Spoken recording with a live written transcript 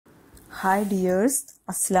Hi dears,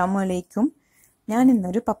 അസ്സാം വലൈക്കും. ഞാൻ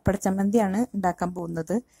ഇന്നൊരു പപ്പട ചമ്മന്തിയാണ് ഉണ്ടാക്കാൻ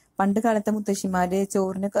പോകുന്നത്. പണ്ട് കാലത്തെ മുത്തശ്ശിമാര്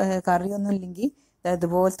ചോറിന് കറിയൊന്നും ഇല്ലെങ്കിൽ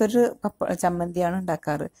അതുപോലത്തെ ഒരു ചമ്മന്തിയാണ്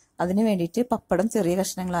ഉണ്ടാക്കാറ്. അതിന് വേണ്ടിയിട്ട് പപ്പടം ചെറിയ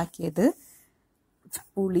കഷ്ണങ്ങളാക്കിയത്,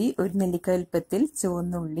 പുളി ഒരു നെല്ലിക്ക വലുപ്പത്തിൽ,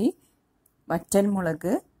 ചുവന്നുള്ളി,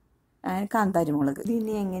 വറ്റൽമുളക്, കാന്താരി മുളക്.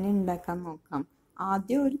 ഇതിനി എങ്ങനെ ഉണ്ടാക്കാൻ നോക്കാം.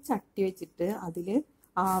 ആദ്യം ഒരു ചട്ടി വെച്ചിട്ട് അതിൽ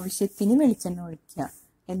ആവശ്യത്തിന് വെളിച്ചെണ്ണ ഒഴിക്കുക.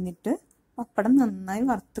 എന്നിട്ട് പപ്പടം നന്നായി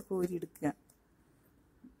വറുത്ത് കോരിയെടുക്കുക.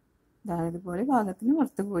 ഇതുപോലെ പാകത്തിന്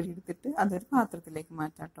വറുത്ത് കോരിയെടുത്തിട്ട് അതൊരു പാത്രത്തിലേക്ക്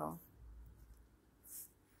മാറ്റാം കേട്ടോ.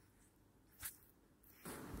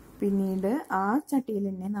 പിന്നീട് ആ ചട്ടിയിൽ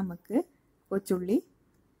തന്നെ നമുക്ക് കൊച്ചുള്ളി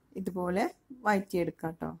ഇതുപോലെ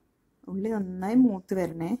വഴറ്റിയെടുക്കാം കേട്ടോ. ഉള്ളി നന്നായി മൂത്ത്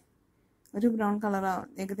വരണേ. ഒരു ബ്രൗൺ കളറാവും,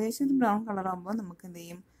 ഏകദേശം ഒരു ബ്രൗൺ കളറാകുമ്പോൾ നമുക്ക് എന്ത്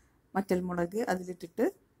ചെയ്യും, വറ്റൽമുളക് അതിലിട്ടിട്ട്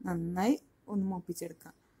നന്നായി ഒന്ന്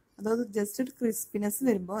മൂപ്പിച്ചെടുക്കാം. അതത് ജസ്റ്റ് ഒരു ക്രിസ്പിനെസ്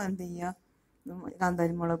വരുമ്പോൾ എന്ത് ചെയ്യുക,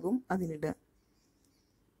 കാന്താരി മുളകും അതിലിടുക.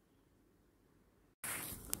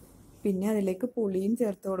 പിന്നെ അതിലേക്ക് പുളിയും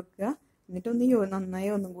ചേർത്ത് കൊടുക്കുക. എന്നിട്ടൊന്ന് നന്നായി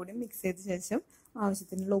ഒന്നും കൂടി മിക്സ് ചെയ്ത ശേഷം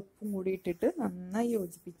ആവശ്യത്തിനുള്ള ഉപ്പും കൂടി ഇട്ടിട്ട് നന്നായി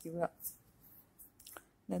യോജിപ്പിക്കുക.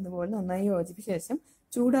 അതുപോലെ നന്നായി യോജിപ്പിച്ച ശേഷം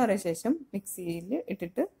ചൂടാറിയ ശേഷം മിക്സിയിൽ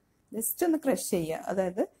ഇട്ടിട്ട് ജസ്റ്റ് ഒന്ന് ക്രഷ് ചെയ്യുക.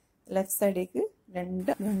 അതായത് ലെഫ്റ്റ് സൈഡിലേക്ക്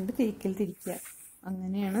രണ്ട് തേക്കിൽ തിരിക്കുക.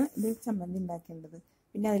 അങ്ങനെയാണ് ഇത് ചമ്മന്തി ഉണ്ടാക്കേണ്ടത്.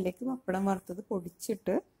 പിന്നെ അതിലേക്ക് പപ്പടം വറുത്തത്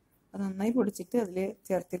പൊടിച്ചിട്ട് നന്നായി പൊടിച്ചിട്ട് അതിൽ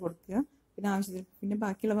ചേർത്ത് കൊടുക്കുക. പിന്നെ ആവശ്യത്തിന് പിന്നെ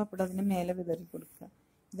ബാക്കിയുള്ള പപ്പടം അതിൻ്റെ മേലെ വിതറി കൊടുക്കുക.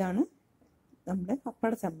 ഇതാണ് നമ്മുടെ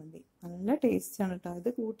പപ്പട ചമ്മന്തി. നല്ല ടേസ്റ്റാണ് കേട്ടോ. ഇത്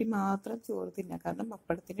കൂട്ടി മാത്രം ചോറ് തിന്നാം. കാരണം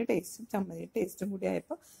പപ്പടത്തിൻ്റെ ടേസ്റ്റും ചമ്മന്തിയുടെ ടേസ്റ്റും കൂടി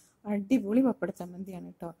ആയപ്പോൾ അടിപൊളി പപ്പട ചമ്മന്തിയാണ്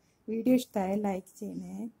കേട്ടോ. വീഡിയോ ഇഷ്ടമായ ലൈക്ക്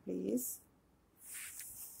ചെയ്യണേ പ്ലീസ്.